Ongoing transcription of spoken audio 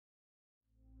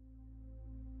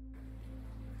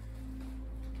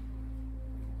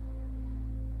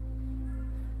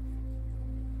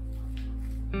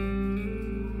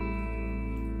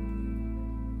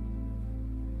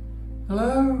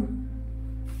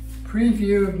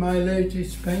preview of my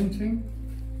latest painting.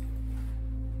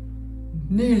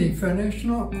 Nearly finished,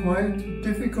 not quite.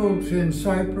 Difficult in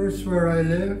Cyprus where I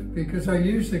live because I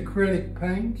use acrylic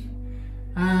paint,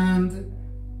 and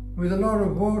with a lot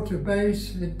of water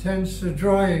base it tends to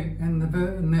dry in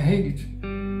the heat.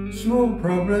 Small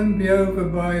problem, be over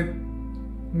by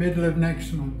middle of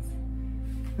next month.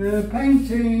 The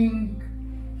painting,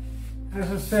 as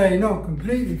I say, not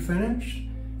completely finished,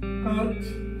 but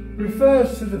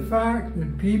refers to the fact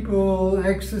that people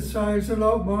exercise a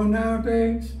lot more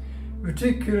nowadays,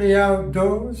 particularly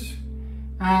outdoors.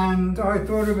 And I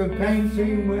thought of a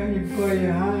painting where you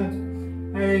had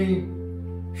a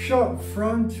shop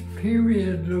front,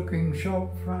 period looking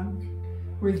shop front,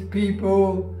 with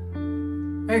people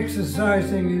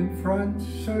exercising in front,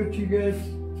 so that you get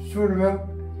sort of a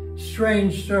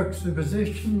strange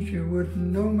juxtapositions you wouldn't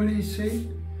normally see.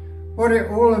 What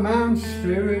it all amounts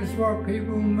to is what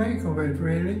people make of it,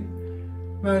 really.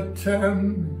 But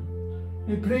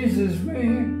it pleases me,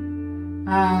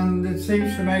 and it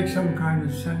seems to make some kind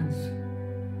of sense.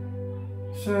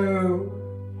 So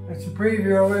it's a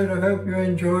preview of it. I hope you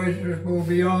enjoyed it. It will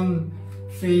be on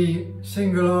the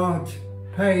single art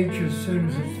page as soon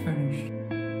as it's finished.